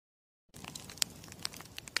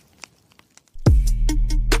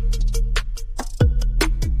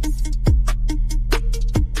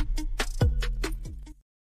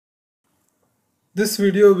This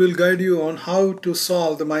video will guide you on how to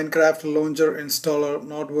solve the Minecraft launcher installer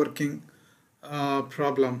not working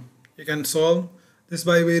problem. You can solve this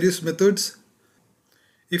by various methods.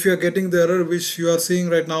 If you are getting the error which you are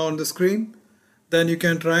seeing right now on the screen, then you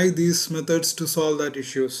can try these methods to solve that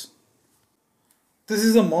issues. This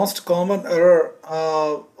is the most common error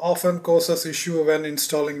often causes issue when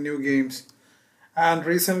installing new games. And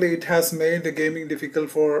recently it has made the gaming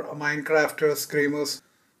difficult for Minecrafters, gamers.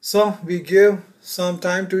 So we give some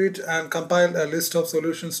time to it and compiled a list of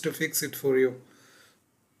solutions to fix it for you.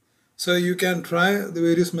 So you can try the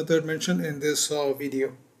various methods mentioned in this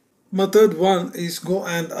video. Method 1 is go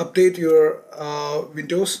and update your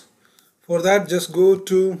Windows. For that, just go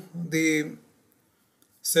to the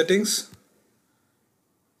settings.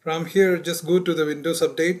 From here, just go to the Windows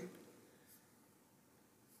Update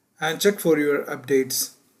and check for your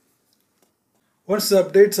updates. Once the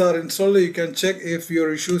updates are installed, you can check if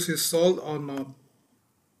your issues is solved or not.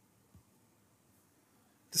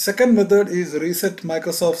 The second method is reset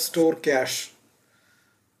Microsoft Store cache.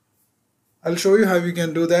 I'll show you how you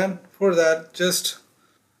can do that. For that, just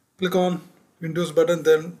click on Windows button,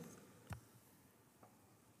 then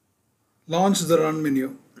launch the Run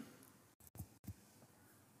menu.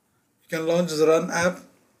 You can launch the Run app.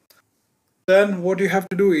 Then what you have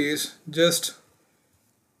to do is just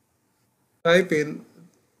type in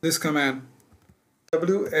this command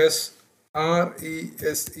WSRESET.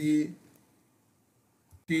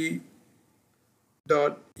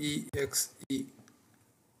 .exe.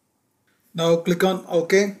 Now click on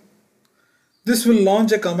OK. This will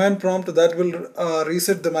launch a command prompt that will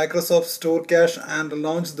reset the Microsoft Store cache and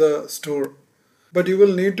launch the store. But you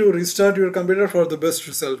will need to restart your computer for the best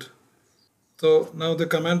result. So now the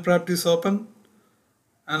command prompt is open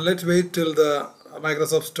and let's wait till the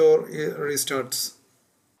Microsoft Store restarts.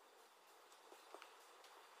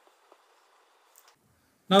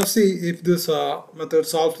 Now see if this method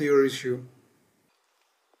solves your issue.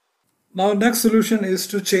 Now next solution is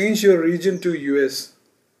to change your region to US.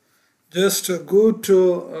 Just go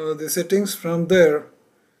to the settings. From there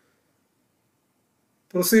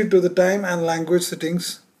proceed to the time and language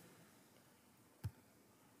settings.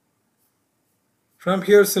 From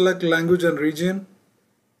here select language and region.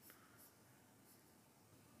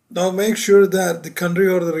 Now make sure that the country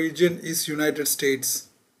or the region is United States.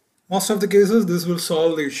 Most of the cases this will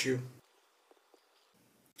solve the issue.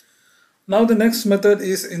 Now the next method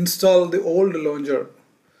is install the old launcher.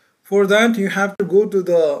 For that you have to go to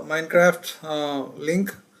the Minecraft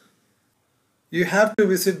link. You have to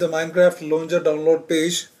visit the Minecraft launcher download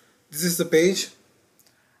page. This is the page,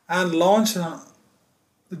 and launch the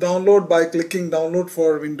download by clicking download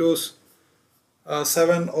for Windows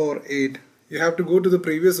 7 or 8. You have to go to the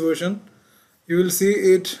previous version. You will see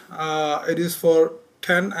it it is for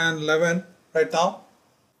 10 and 11 right now,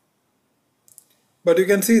 but you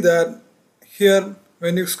can see that here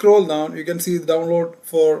when you scroll down you can see the download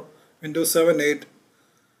for Windows 7 8.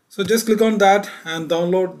 So just click on that and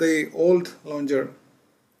download the old launcher.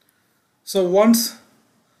 So once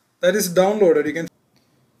that is downloaded,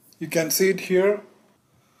 you can see it here.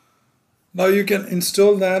 Now you can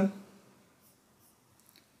install that.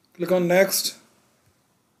 Click on next,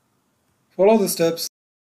 follow the steps.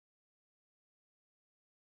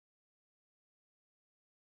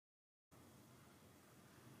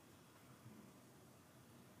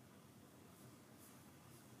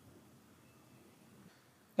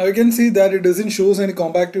 Now you can see that it doesn't show any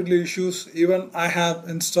compatibility issues. Even I have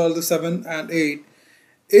installed the 7 and 8.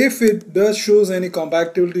 If it does shows any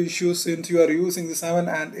compatibility issues since you are using the 7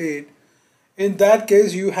 and 8, in that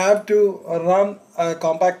case you have to run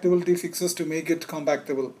compatibility fixes to make it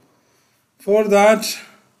compatible. For that,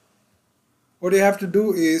 what you have to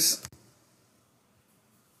do is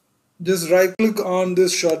just right click on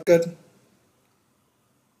this shortcut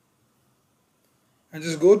and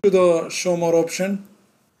just go to the show more option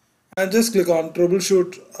and just click on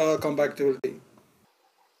troubleshoot compatibility.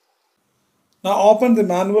 Now open the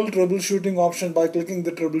manual troubleshooting option by clicking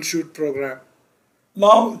the troubleshoot program.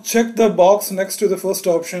 Now check the box next to the first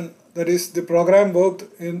option, that is the program worked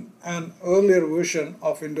in an earlier version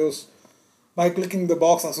of Windows, by clicking the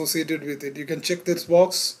box associated with it. You can check this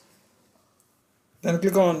box, then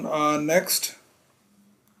click on next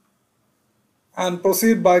and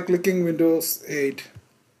proceed by clicking Windows 8.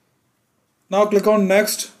 Now click on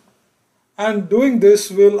next, and doing this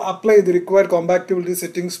will apply the required compatibility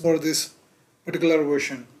settings for this particular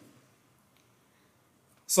version.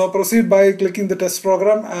 So proceed by clicking the test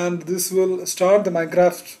program, and this will start the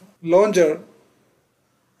Minecraft launcher,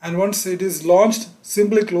 and once it is launched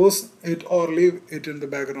simply close it or leave it in the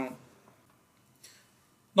background.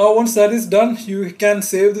 Now once that is done, you can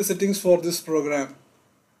save the settings for this program.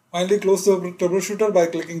 Finally close the troubleshooter by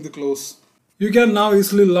clicking the close. You can now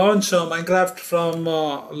easily launch Minecraft from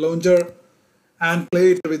launcher and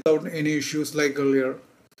play it without any issues like earlier.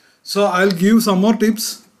 So I'll give some more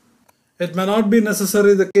tips. It may not be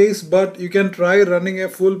necessarily the case, but you can try running a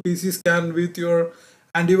full PC scan with your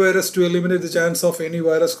antivirus to eliminate the chance of any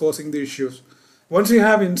virus causing the issues. Once you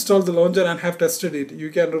have installed the launcher and have tested it,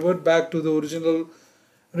 you can revert back to the original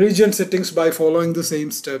region settings by following the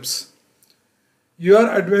same steps. You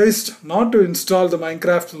are advised not to install the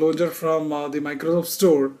Minecraft launcher from the Microsoft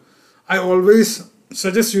Store. I always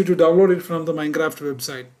suggest you to download it from the Minecraft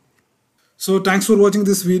website. So thanks for watching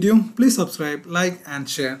this video. Please subscribe, like and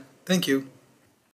share. Thank you.